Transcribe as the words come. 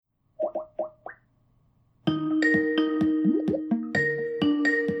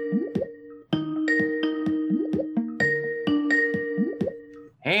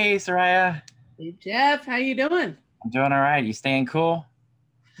Hey, Soraya. Hey Jeff, how you doing? I'm doing all right. You staying cool?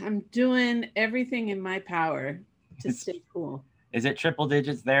 I'm doing everything in my power to It's, stay cool. is it triple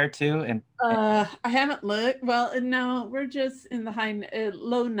digits there too? And I haven't looked. Well, no, we're just in the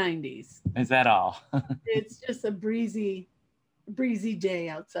low 90s. is that all? It's just a breezy day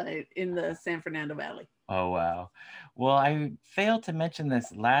outside in the San Fernando Valley. Oh, wow. Well, I failed to mention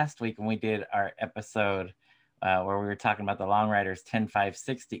this last week when we did our episode where we were talking about the Long Riders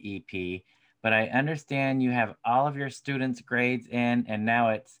 10560 EP. But I understand you have all of your students' grades in, and now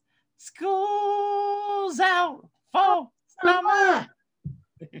it's school's out for summer.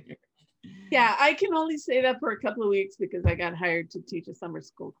 Yeah, I can only say that for a couple of weeks because I got hired to teach a summer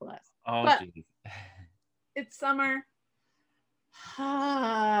school class. Oh, But geez. it's summer.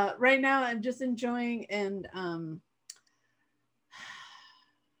 Right now, I'm just enjoying, and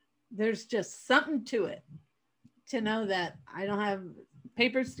there's just something to it to know that I don't have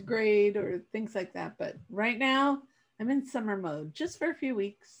papers to grade or things like that. But right now, I'm in summer mode just for a few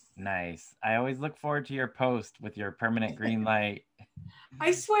weeks. Nice. I always look forward to your post with your permanent green light.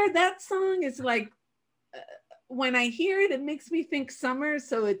 I swear that song is like, uh, when I hear it, it makes me think summer.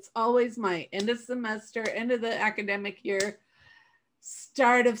 So it's always my end of semester, end of the academic year,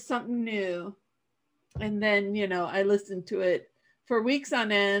 start of something new. And then, I listen to it for weeks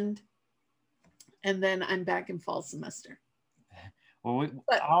on end. And then I'm back in fall semester. Well,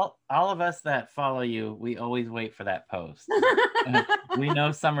 But all of us that follow you, we always wait for that post. We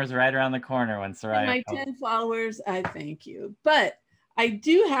know summer's right around the corner when and Soraya my posts. 10 followers, I thank you. But I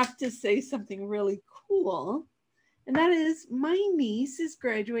do have to say something really cool. And that is my niece is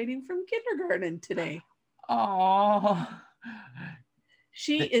graduating from kindergarten today. Oh,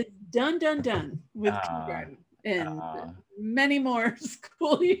 She is done with kindergarten and many more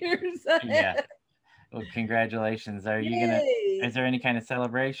school years yeah. ahead. Well, congratulations. Are you gonna? Yay. Is there any kind of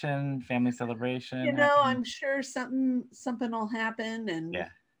celebration, family celebration I'm happening? sure something will happen, and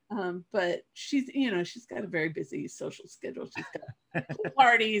Yeah. but she's got a very busy social schedule. She's got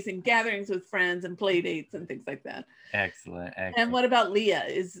parties and gatherings with friends and play dates and things like that. Excellent, And excellent. what about Leah?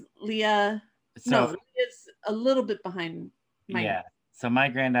 Is Leah? No, So Leah's a little bit behind my niece. yeah. So my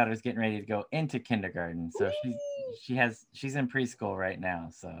granddaughter's getting ready to go into kindergarten. So Whee! she's in preschool right now.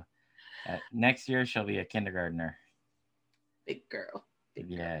 So next year she'll be a kindergartner. Big girl, big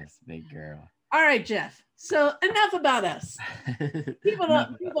girl. Yes, big girl. All right, Jeff. So enough about us. Enough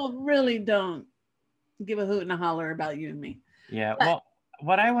about People really don't give a hoot and a holler about you and me. Yeah, But well,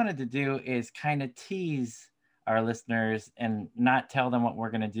 what I wanted to do is kind of tease our listeners and not tell them what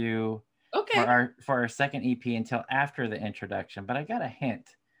we're going to do okay. for our second EP until after the introduction. But I got a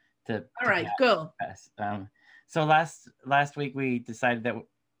hint All to right, go. pass. So last week we decided that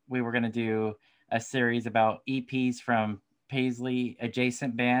we were going to do a series about EPs from Paisley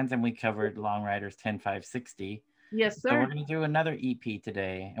adjacent bands, and we covered Long Riders 10560. Yes, So we're sir. going to do another EP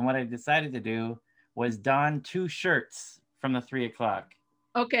today. And what I decided to do was don two shirts from the 3 o'clock.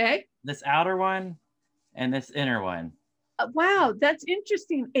 Okay. This outer one and this inner one. Wow, that's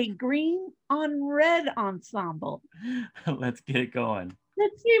interesting. A green on red ensemble. Let's get it going.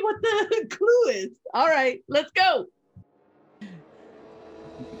 Let's see what the clue is. All right, let's go.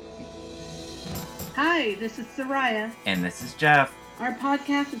 Hi, this is Soraya. And this is Jeff. Our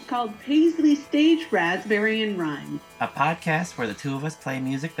podcast is called Paisley Stage Raspberry and Rhyme, a podcast where the two of us play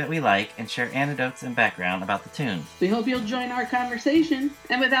music that we like and share anecdotes and background about the tunes. We hope you'll join our conversation.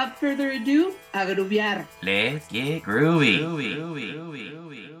 And without further ado, a grooviar. Let's get groovy.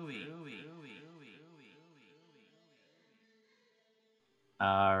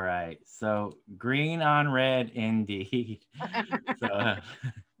 All right, so green on red indeed.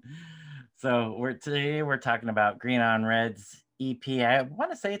 So today we're talking about Green on Red's EP. I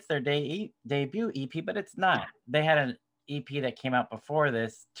want to say it's their debut EP, but it's not. They had an EP that came out before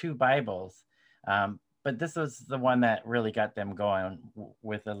this, Two Bibles, but this was the one that really got them going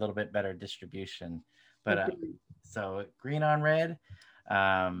with a little bit better distribution. But so Green on Red,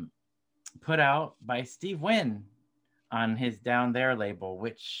 put out by Steve Wynn on his Down There label,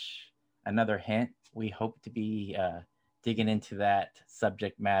 which another hint, we hope to be digging into that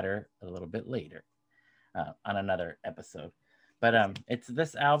subject matter a little bit later on another episode. But it's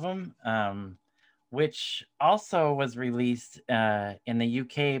this album, which also was released in the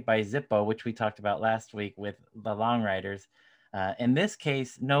UK by Zippo, which we talked about last week with the Long Riders. In this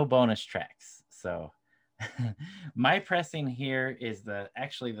case, no bonus tracks. So my pressing here is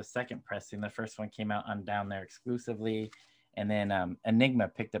actually the second pressing. The first one came out on Down There exclusively, and then Enigma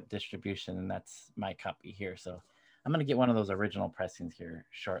picked up distribution, and that's my copy here. So I'm going to get one of those original pressings here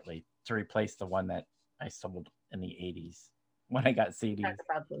shortly to replace the one that I sold in the 80s when I got CDs. Talk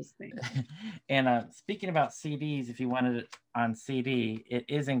about those things. And speaking about CDs, if you wanted it on CD, it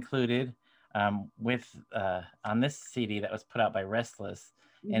is included with on this CD that was put out by Restless,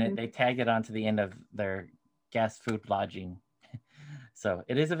 and they tagged it onto the end of their gas, food, lodging. So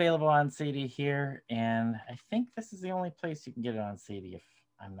it is available on CD here, and I think this is the only place you can get it on CD, if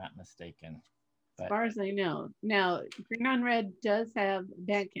I'm not mistaken. But, as far as I know. Now, Green on Red does have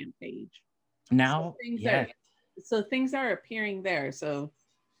a Bandcamp page. Now, so things are appearing there. So,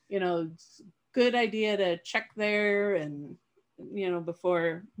 it's a good idea to check there and,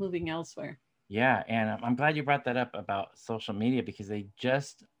 before moving elsewhere. Yeah, and I'm glad you brought that up about social media, because they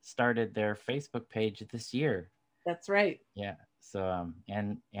just started their Facebook page this year. That's right. Yeah. So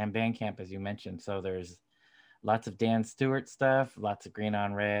and Bandcamp, as you mentioned. So there's lots of Dan Stewart stuff, lots of Green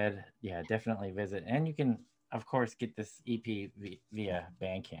on Red. Yeah, definitely visit. And you can, of course, get this EP via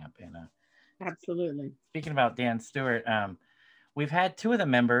Bandcamp. And absolutely. Speaking about Dan Stewart, we've had two of the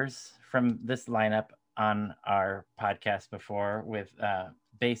members from this lineup on our podcast before, with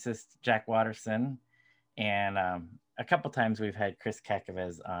bassist Jack Watterson, and a couple times we've had Chris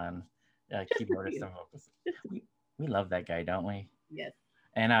Kakavez on, keyboardist and vocals. We love that guy, don't we? Yes.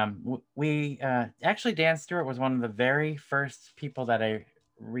 And we actually, Dan Stewart was one of the very first people that I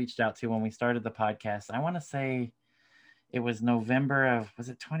reached out to when we started the podcast. I want to say it was November of, was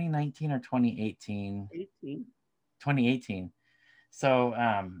it 2019 or 2018? 2018. So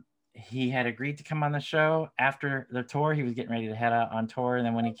he had agreed to come on the show after the tour. He was getting ready to head out on tour. And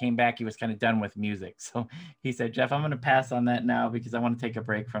then when he came back, he was kind of done with music. So he said, Jeff, I'm going to pass on that now, because I want to take a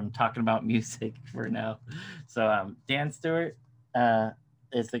break from talking about music for now. So Dan Stewart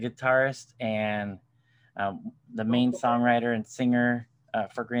is the guitarist and the main songwriter and singer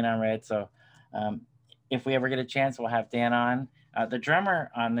for Green on Red. So if we ever get a chance, we'll have Dan on. The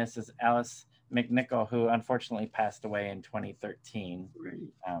drummer on this is Alice McNichol, who unfortunately passed away in 2013.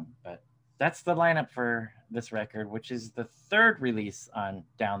 Right. But that's the lineup for this record, which is the third release on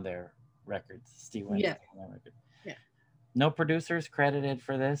Down There Records, Steve Winwood. Yeah. Record. Yeah. No producers credited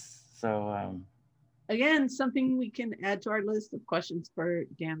for this. So again, something we can add to our list of questions for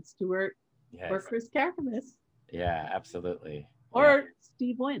Dan Stewart, or Chris Kakavez. Yeah, absolutely. Or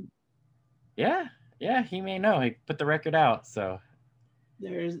Steve Wynn. Yeah, he may know. He put the record out, so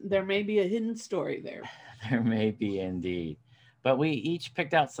there may be a hidden story there. There may be indeed. But we each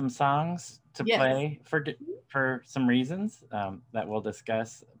picked out some songs to play for some reasons that we'll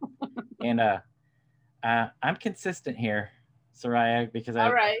discuss. And I'm consistent here, Soraya, because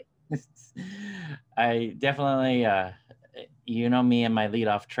I definitely, me and my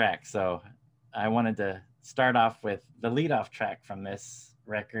leadoff track. So I wanted to start off with the leadoff track from this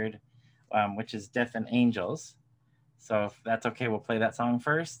record, which is Death and Angels. So if that's okay, we'll play that song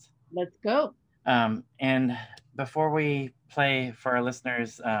first. Let's go. And before we play for our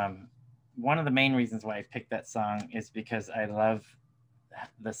listeners, one of the main reasons why I picked that song is because I love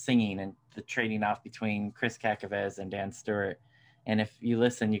the singing and the trading off between Chris Kakavez and Dan Stewart. And if you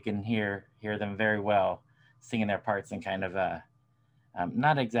listen, you can hear them very well singing their parts in kind of a,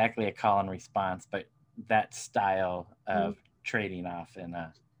 not exactly a call and response, but that style of trading off. And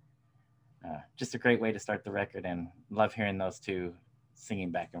just a great way to start the record, and love hearing those two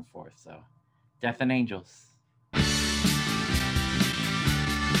singing back and forth. So Death and Angels.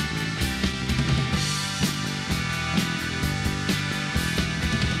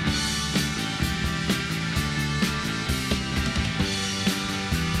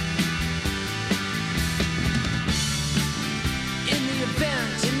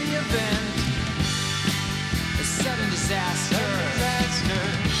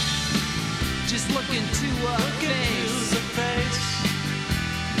 Into a face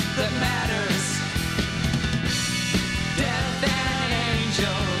that matters. Death and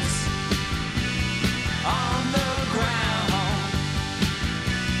angels on the ground.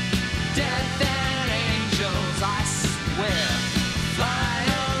 Death and angels, I swear, fly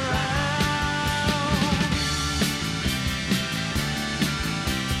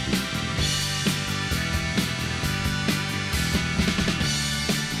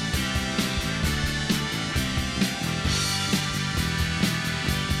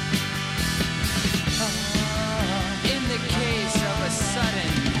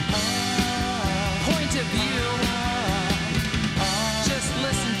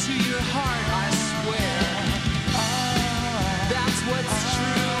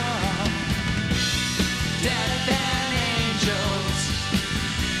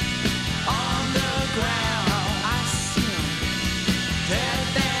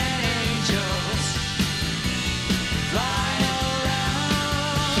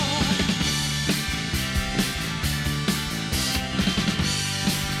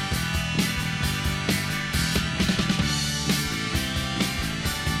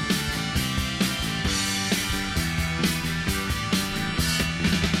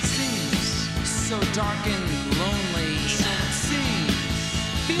dark and lonely and it seems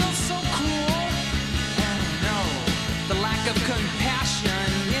feels so cruel. And no, the lack of compassion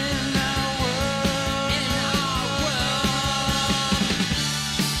in our world. In our world.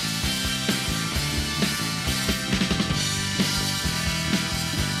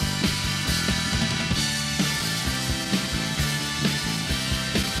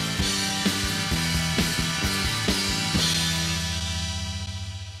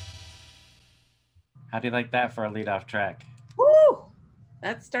 How do you like that for a lead-off track? Woo!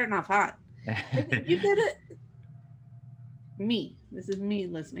 That's starting off hot. You did it. Me. This is me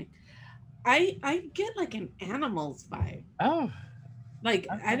listening. I get like an Animals vibe. Oh, Like,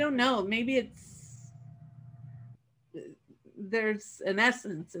 okay. I don't know. Maybe there's an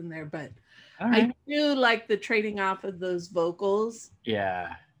essence in there, but all right. I do like the trading off of those vocals.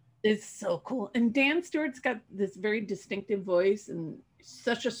 Yeah. It's so cool. And Dan Stewart's got this very distinctive voice and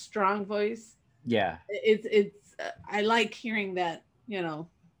such a strong voice. Yeah. It's I like hearing that, you know,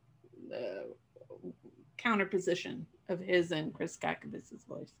 counterposition of his and Chris Kakavas'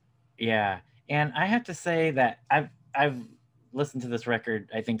 voice. Yeah. And I have to say that I've listened to this record,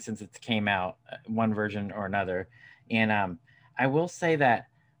 I think, since it came out, one version or another. And I will say that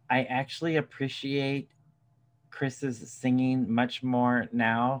I actually appreciate Chris's singing much more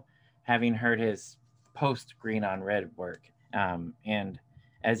now, having heard his post Green on Red work. And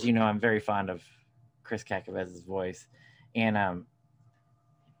as you know, I'm very fond of Chris Kakavas' voice. And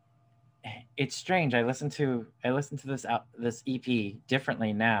it's strange. I listen to this EP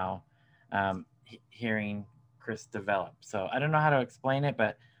differently now, hearing Chris develop. So I don't know how to explain it,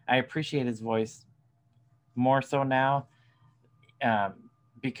 but I appreciate his voice more so now,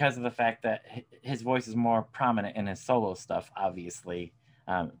 because of the fact that his voice is more prominent in his solo stuff, obviously,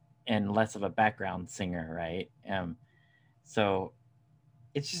 and less of a background singer, right? So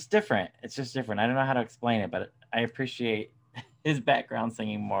it's just different. It's just different. I don't know how to explain it, but I appreciate his background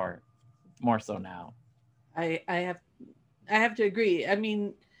singing more so now. I have to agree. I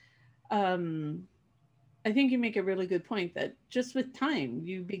mean, I think you make a really good point that just with time,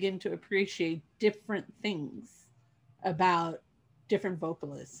 you begin to appreciate different things about different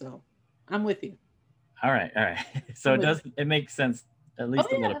vocalists. So I'm with you. All right. So it makes sense at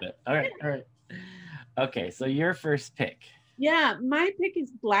least a little bit. All right. Okay, so your first pick. Yeah, my pick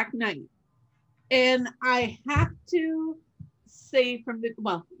is Black Knight. And I have to say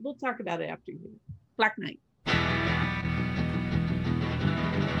we'll talk about it after you. Black Knight.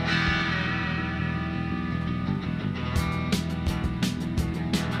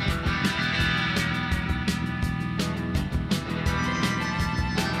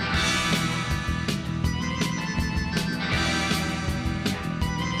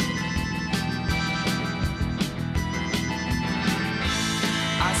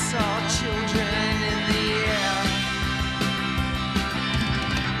 I saw children in the air.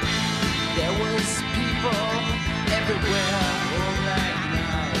 There was people everywhere. Oh, black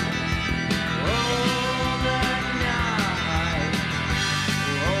night. Oh, black night.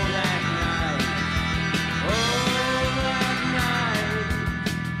 Oh, black night. Oh, black night.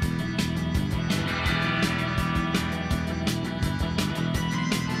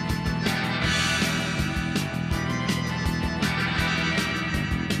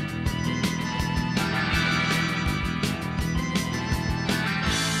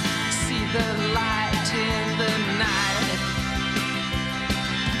 See the light in the night.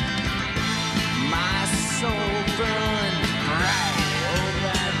 My soul burned bright. Oh,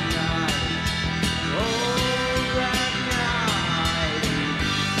 that night. Oh, that night.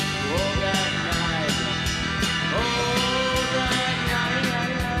 Oh, that night. Oh, that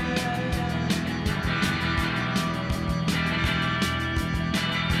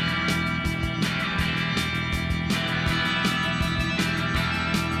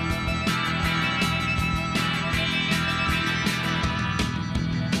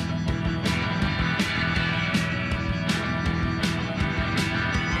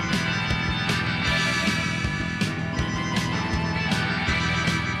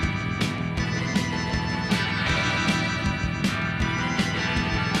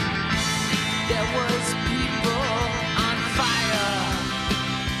There was people on fire.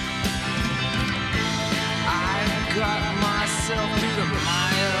 I got myself through the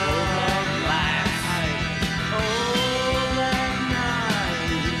mire of life. Oh, that night.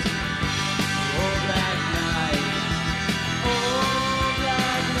 Oh, that night. Oh,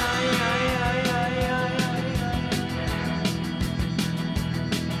 that night.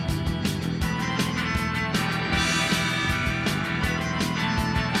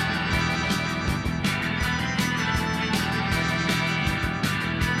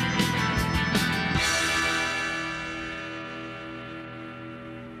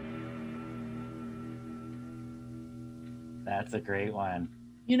 That's a great one.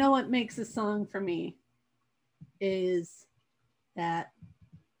 You know what makes a song for me is that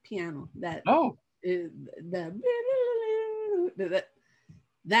piano. That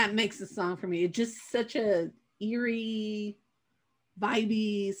that makes a song for me. It's just such a eerie,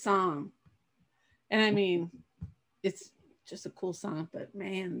 vibey song. And I mean, it's just a cool song, but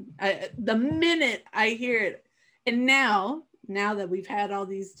man, the minute I hear it, and now that we've had all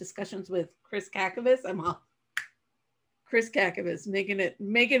these discussions with Chris Kakovitz, I'm all Chris Kakovitz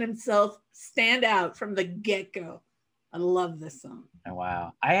making himself stand out from the get-go. I love this song. Oh,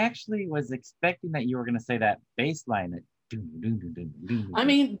 wow. I actually was expecting that you were going to say that bass line. That I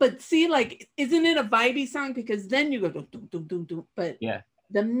mean, but see, like, isn't it a vibey song? Because then you go, dum, dum, dum, dum. But yeah,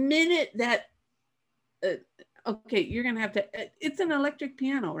 the minute that, okay, you're going to have to, it's an electric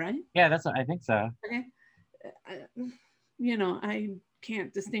piano, right? Yeah, that's what I think so. Okay. You know, I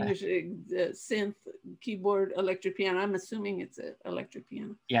can't distinguish synth, keyboard, electric piano. I'm assuming it's an electric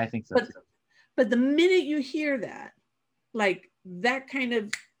piano. Yeah, I think so. But the minute you hear that, like that kind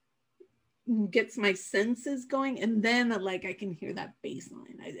of gets my senses going, and then like I can hear that bass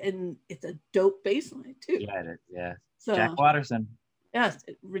line, and it's a dope bass line too. Yeah, it is. Yeah. So Jack Watterson. Yes,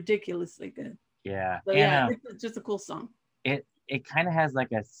 ridiculously good. Yeah. So, yeah, it's just a cool song. It kind of has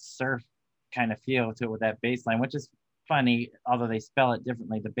like a surf kind of feel to it with that bass line, which is funny, although they spell it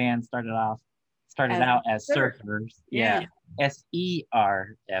differently. The band started out as Surfers. Yeah.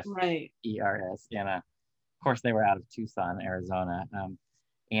 SERF. Right. ERS. And of course they were out of Tucson, Arizona.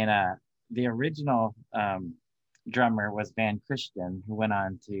 And the original drummer was Van Christian, who went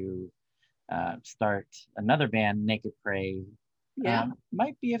on to start another band, Naked Prey. Yeah.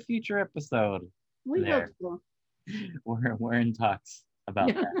 Might be a future episode. We hope so. We're in talks about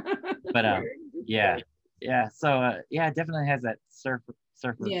that. But yeah. So it definitely has that surfer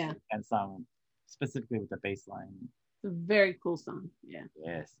kind of song, specifically with the bass line. It's a very cool song. Yeah.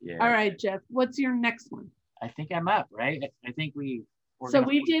 Yes. Yeah. All right, Jeff. What's your next one? I think I'm up, right? I think we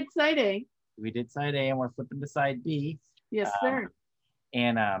did side A. We did side A, and we're flipping to side B. Yes, sir.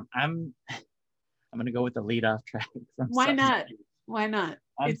 And I'm gonna go with the lead off track. Why not? Why not?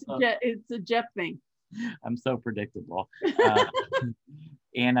 It's a Jeff thing. I'm so predictable.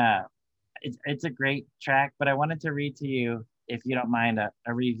 And it's a great track, but I wanted to read to you, if you don't mind,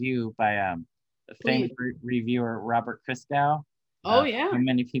 a review by a famous reviewer, Robert Christgau. Oh yeah. Who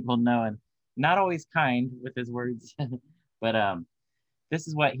many people know, and not always kind with his words, but this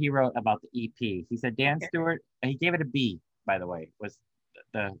is what he wrote about the EP. He said Dan Stewart, he gave it a B, by the way, was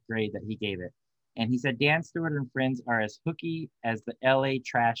the grade that he gave it. And he said Dan Stewart and friends are as hooky as the LA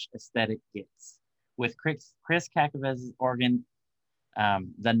trash aesthetic gets, with Chris Kakovitz's organ,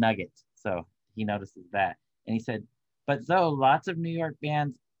 the Nugget. So he notices that. And he said, but though lots of New York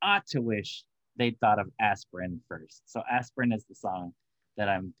bands ought to wish they'd thought of Aspirin first. So Aspirin is the song that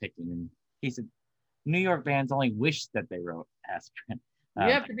I'm picking. And he said, New York bands only wish that they wrote Aspirin.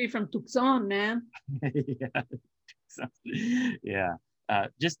 You have to be from Tucson, man. Yeah.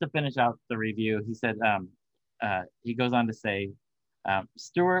 Just to finish out the review, he said, he goes on to say,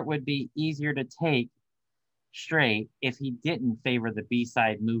 Stewart would be easier to take straight if he didn't favor the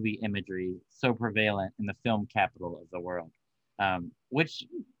B-side movie imagery so prevalent in the film capital of the world. Which,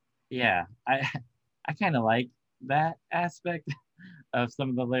 yeah, I kind of like that aspect of some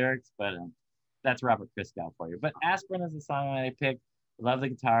of the lyrics, but that's Robert Christgau for you. But Aspirin is the song that I picked. Love the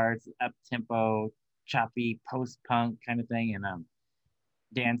guitar. It's up-tempo, choppy, post-punk kind of thing. And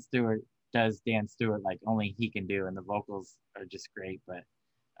Dan Stewart does Dan Stewart like only he can do, and the vocals are just great. But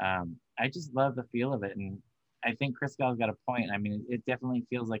I just love the feel of it, and I think Christgau's got a point. I mean, it definitely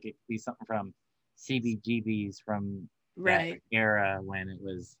feels like it could be something from CBGB's from that era when it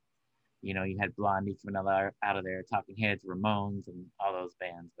was, you know, you had Blondie coming out of there, Talking Heads, Ramones, and all those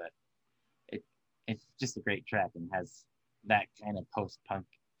bands. But it's just a great track and has that kind of post-punk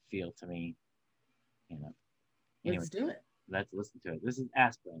feel to me. You know. Anyway, let's do it. Let's listen to it. This is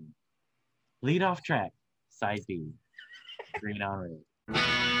Aspirin. Lead off track, side B. Green on Red.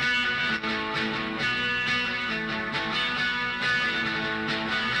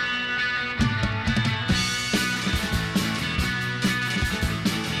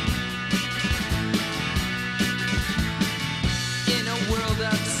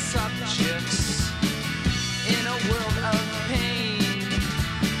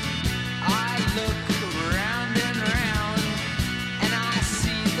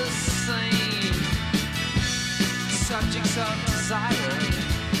 Of desire,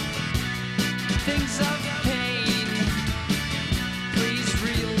 things of pain. Please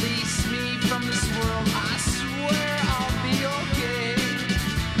release me from this world. I swear I'll be okay.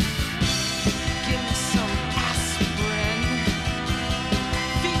 Give me some aspirin.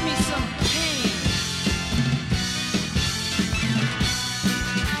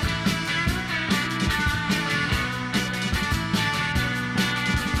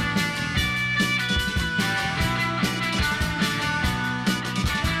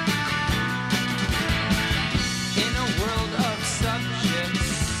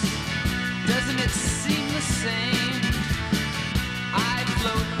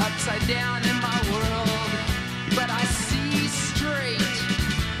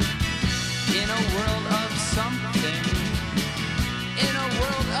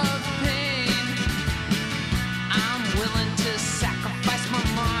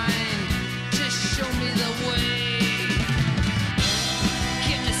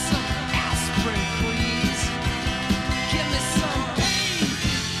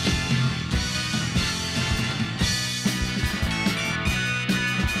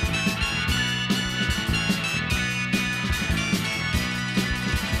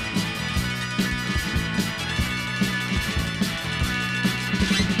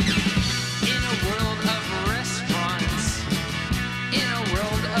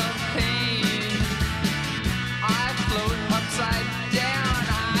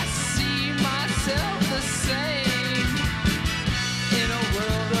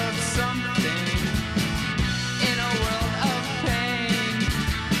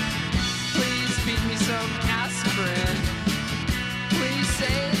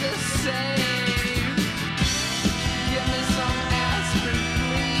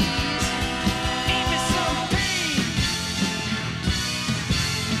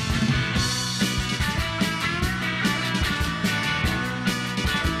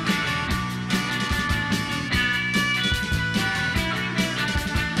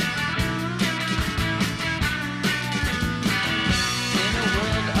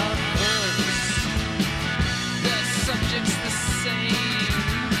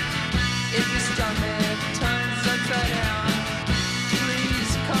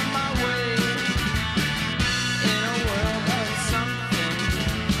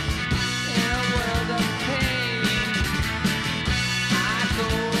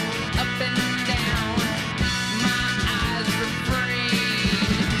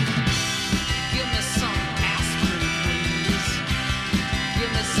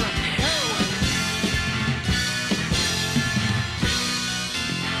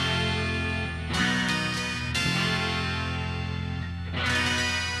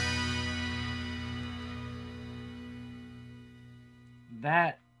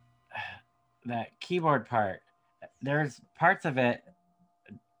 that keyboard part, there's parts of it,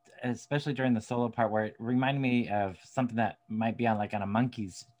 especially during the solo part, where it reminded me of something that might be on a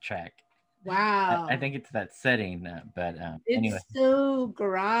Monkees track. Wow. I think it's that setting, but it's anyway. so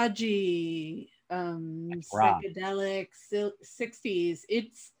garagey, rock. psychedelic 60s.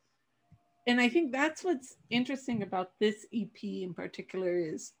 And I think that's what's interesting about this EP in particular,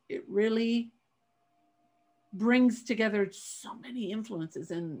 is it really brings together so many influences,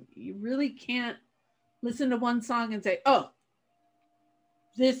 and you really can't listen to one song and say, oh,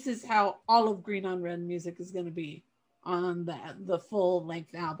 this is how all of Green on Red music is going to be on the full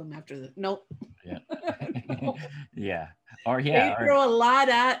length album after the nope. Yeah. No. Yeah. They throw a lot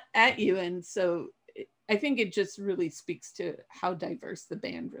at you, and so I think it just really speaks to how diverse the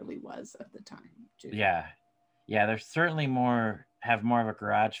band really was at the time too. Yeah, they're certainly have more of a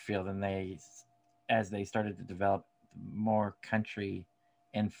garage feel than as they started to develop more country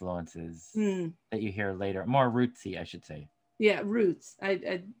influences that you hear later, more rootsy, I should say. Yeah, roots.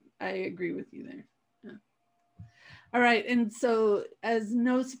 I agree with you there. Yeah. All right, and so as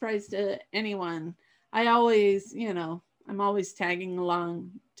no surprise to anyone, I'm always tagging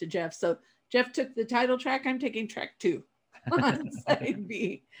along to Jeff. So Jeff took the title track. I'm taking track 2 on side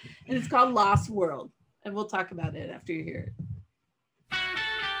B, and it's called Lost World. And we'll talk about it after you hear it.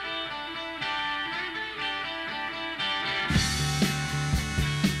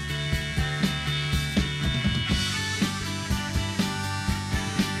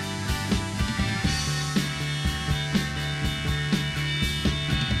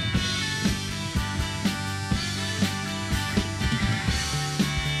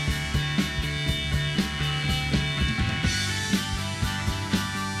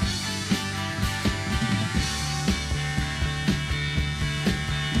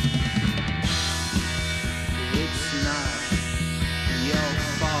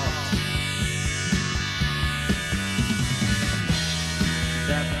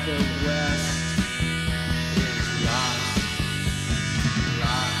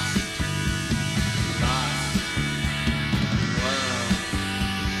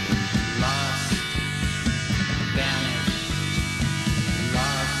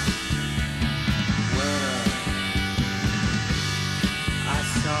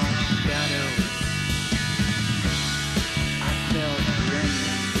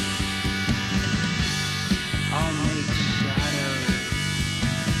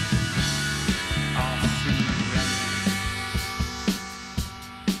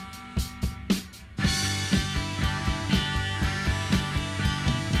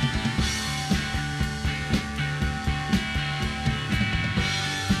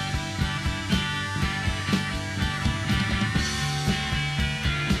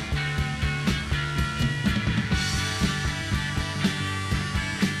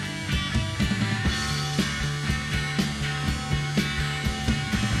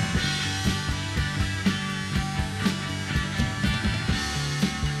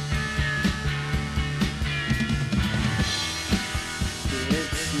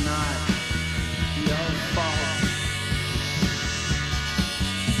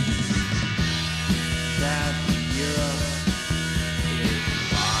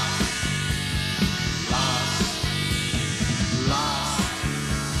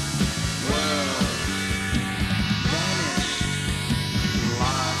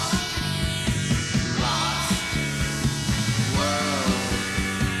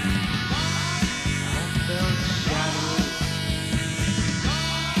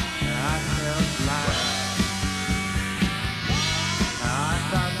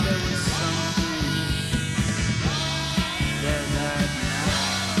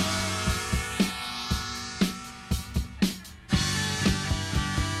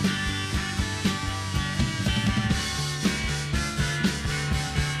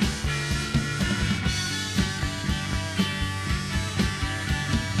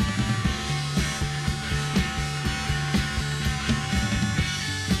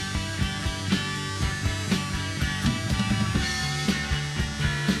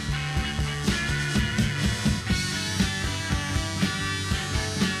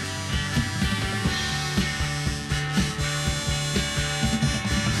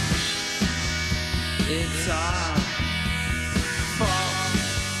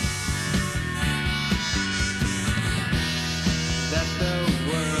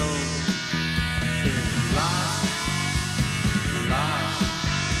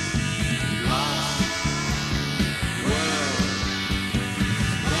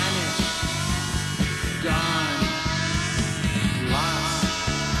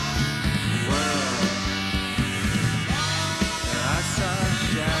 I saw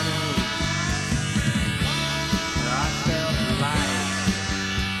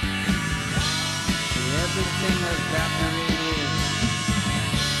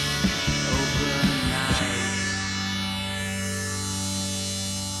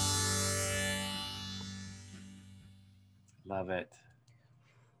love it.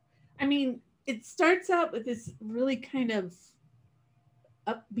 I mean, it starts out with this really kind of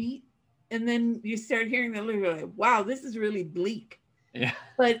upbeat, and then you start hearing the lyrics, you're like, wow, this is really bleak. Yeah.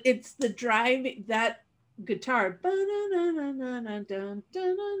 But it's the drive, that guitar, and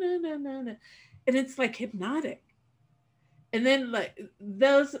it's like hypnotic. And then like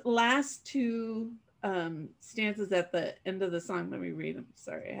those last two stanzas at the end of the song, let me read them.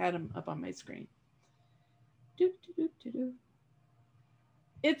 Sorry, I had them up on my screen.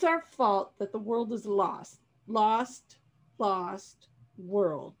 It's our fault that the world is lost, lost, lost,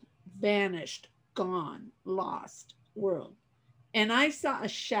 world, vanished, gone, lost, world. And I saw a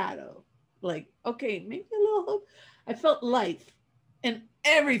shadow, like, okay, maybe a little hope. I felt life, and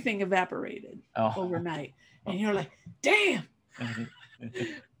everything evaporated overnight. And you're like, damn.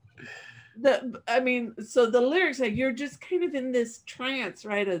 So the lyrics, like, you're just kind of in this trance,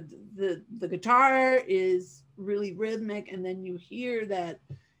 right? The guitar is really rhythmic, and then you hear that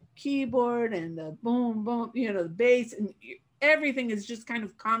keyboard and the boom, boom, the bass, and everything is just kind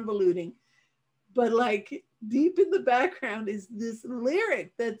of convoluting. But like deep in the background is this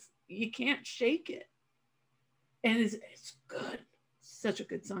lyric that's, you can't shake it. And it's good. Such a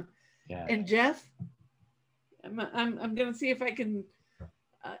good song. Yeah. And Jeff, I'm gonna see if I can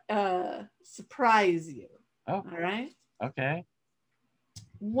surprise you. Oh. All right. Okay.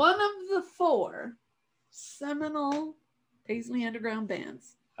 One of the 4 seminal Paisley Underground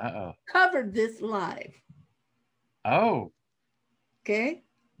bands covered this live. Oh. Okay.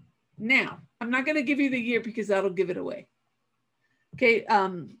 Now, I'm not going to give you the year because that'll give it away. Okay.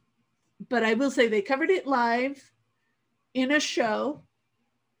 But I will say they covered it live in a show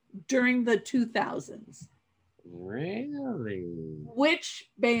during the 2000s. Really?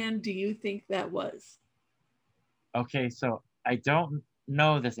 Which band do you think that was? Okay, so I don't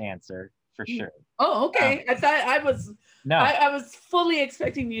know this answer for sure. Oh, okay. I thought I was. No. I was fully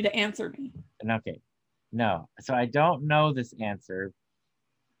expecting you to answer me. Okay. No. So I don't know this answer.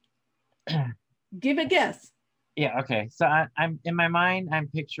 Give a guess. Yeah. Okay. So I'm in my mind, I'm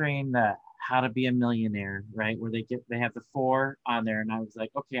picturing the How to Be a Millionaire, right? Where they have the 4 on there, and I was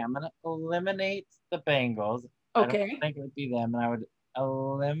like, okay, I'm gonna eliminate the Bangles. Okay. I don't think it would be them, and I would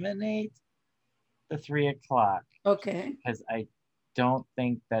eliminate the 3 o'clock. Okay. Because I don't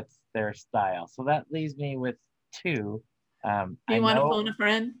think that's their style. So that leaves me with 2. Do you want to phone a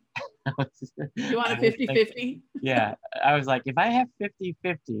friend? You want a 50-50? Yeah. I was like, if I have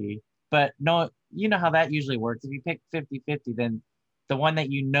 50-50, but no, you know how that usually works. If you pick 50-50, then the one that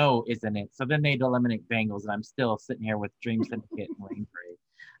you know isn't it. So then they'd eliminate Bangles, and I'm still sitting here with Dream Syndicate and Rain Parade.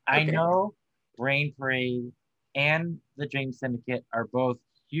 I know Rain Parade and the Dream Syndicate are both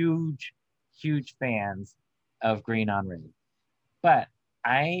huge, huge fans of Green on Red. But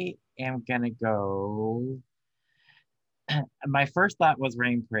I am going to go... My first thought was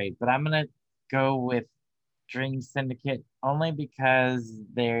Rain Parade, but I'm going to go with Dream Syndicate only because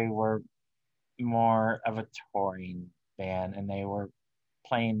they were more of a touring band and they were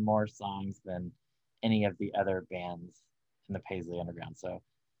playing more songs than any of the other bands in the Paisley Underground. So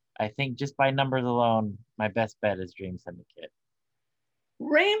I think just by numbers alone, my best bet is Dream Syndicate.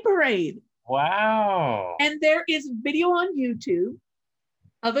 Rain Parade. Wow. And there is video on YouTube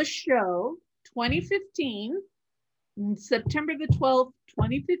of a show, 2015, September the 12th,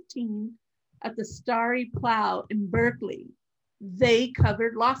 2015, at the Starry Plow in Berkeley. They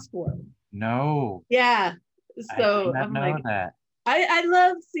covered Lost World. No. Yeah. So I'm like, that. I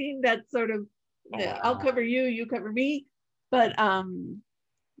love seeing that sort of, wow. I'll cover you, you cover me. But, and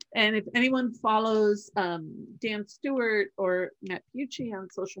if anyone follows Dan Stewart or Matt Pucci on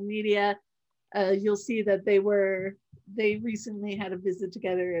social media, you'll see that they recently had a visit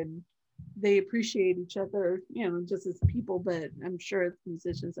together and they appreciate each other, just as people, but I'm sure as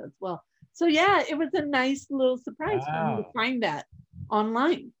musicians as well. So yeah, it was a nice little surprise for me to find that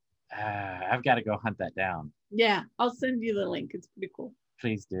online. I've got to go hunt that down. Yeah, I'll send you the link. It's pretty cool.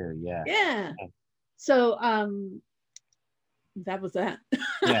 Please do. Yeah. Yeah. So that was that.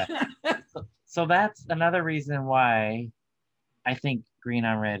 Yeah. So that's another reason why I think Green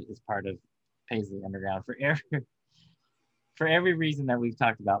on Red is part of Paisley Underground for every reason that we've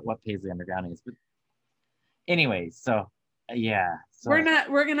talked about what Paisley Underground is. But anyways, so yeah. So we're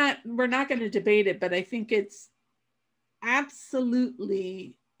not going to debate it, but I think it's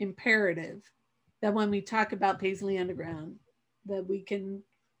absolutely imperative that when we talk about Paisley Underground, that we can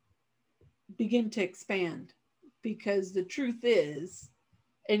begin to expand, because the truth is,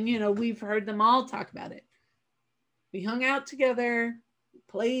 and we've heard them all talk about it. We hung out together,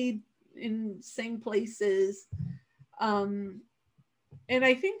 played in same places. And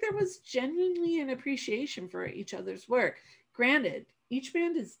I think there was genuinely an appreciation for each other's work. granted, each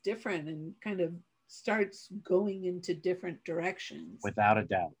band is different and kind of starts going into different directions. Without a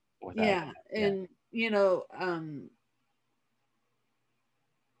doubt. Yeah. And,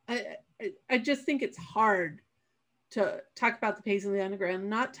 I just think it's hard to talk about the Paisley Underground,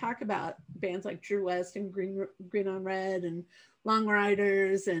 not talk about bands like True West and Green on Red and Long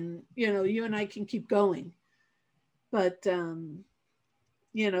Riders, and you and I can keep going, but I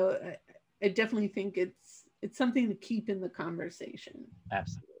definitely think it's something to keep in the conversation.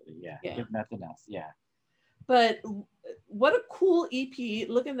 Absolutely, yeah. If nothing else, yeah. But what a cool EP!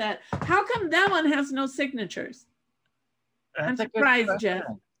 Look at that. How come that one has no signatures? I'm surprised, Jeff.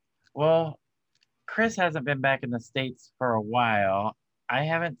 Well, Chris hasn't been back in the States for a while. I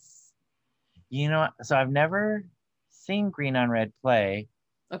haven't, so I've never seen Green on Red play.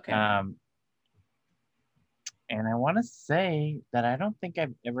 Okay. And I want to say that I don't think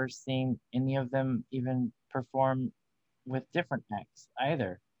I've ever seen any of them even perform with different acts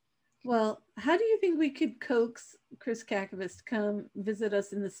either. Well, how do you think we could coax Chris Kakovich to come visit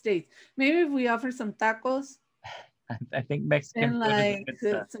us in the States? Maybe if we offer some tacos. I think Mexican and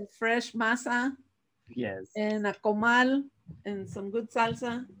food is some fresh masa. Yes. And a comal and some good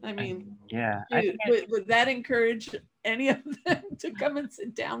salsa. I mean, yeah. Would that encourage any of them to come and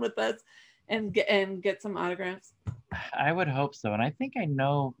sit down with us and get some autographs? I would hope so. And I think I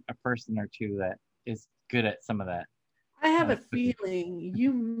know a person or two that is good at some of that. I have a feeling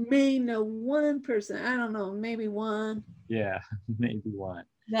you may know one person. I don't know, maybe one. Yeah, maybe one.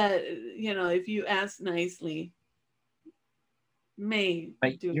 That, if you ask nicely, may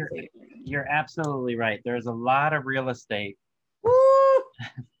but do you're absolutely right. There's a lot of real estate. Woo!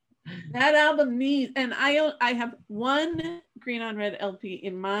 That album needs, and I have one Green on Red LP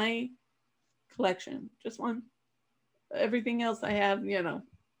in my collection, just one. Everything else I have,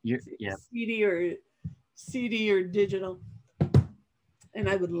 CD or digital, and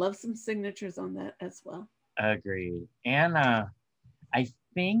I would love some signatures on that as well. Agreed. And I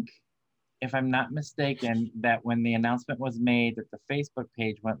think, if I'm not mistaken, that when the announcement was made that the Facebook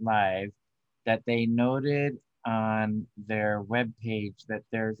page went live, that they noted on their webpage that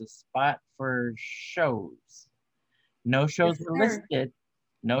there's a spot for shows. No shows were listed.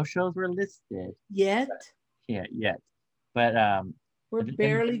 No shows were listed. Yet? Yet. But we're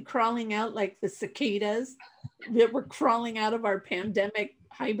barely crawling out like the cicadas that were crawling out of our pandemic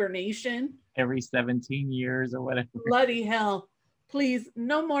hibernation. Every 17 years or whatever. Bloody hell. Please,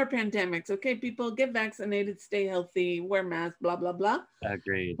 no more pandemics, okay, people? Get vaccinated, stay healthy, wear masks, blah, blah, blah.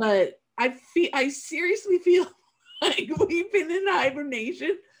 Agreed. But I seriously feel like we've been in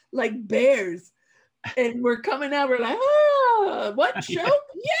hibernation like bears. And we're coming out, we're like, what show?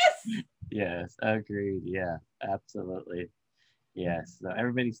 Yes! Yes, agreed. Yeah, absolutely. Yes, so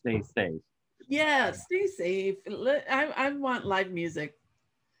everybody stay safe. Yeah, stay safe. I want live music.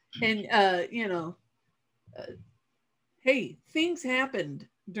 And, hey, things happened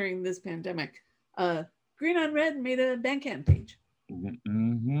during this pandemic. Green on Red made a Bandcamp page.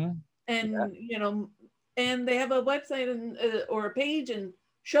 Mm-hmm. And, and they have a website and or a page and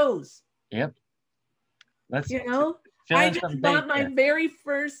shows. Yep. I just bought my very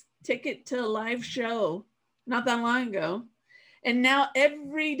first ticket to a live show not that long ago. And now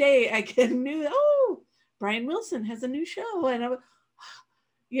every day I get Brian Wilson has a new show. And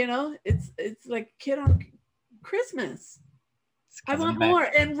it's like a kid on Christmas. I want more.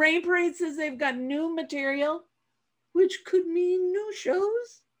 And Rain Parade says they've got new material, which could mean new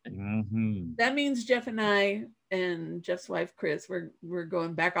shows. Mm-hmm. That means Jeff and I and Jeff's wife Chris, we're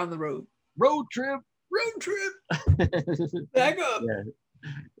going back on the road. Road trip. Back up.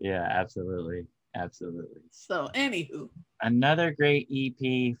 Yeah, absolutely. So anywho, another great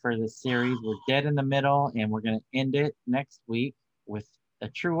EP for the series. We're dead in the middle, and we're going to end it next week with a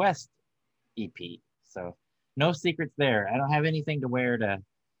True West EP. So no secrets there. I don't have anything to wear to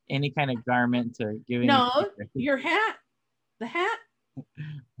any kind of garment to give. No, your hat, the hat.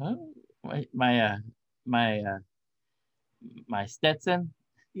 Huh? My Stetson.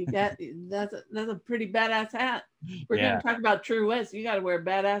 You got that's a pretty badass hat. We're gonna talk about True West. You got to wear a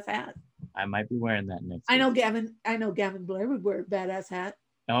badass hat. I might be wearing that next. I know Gavin Blair would wear a badass hat.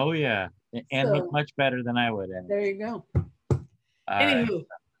 Oh yeah, and look much better than I would. There you go. Anywho,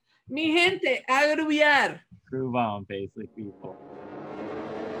 mi gente, a grubiar. Groove on, Paisley people.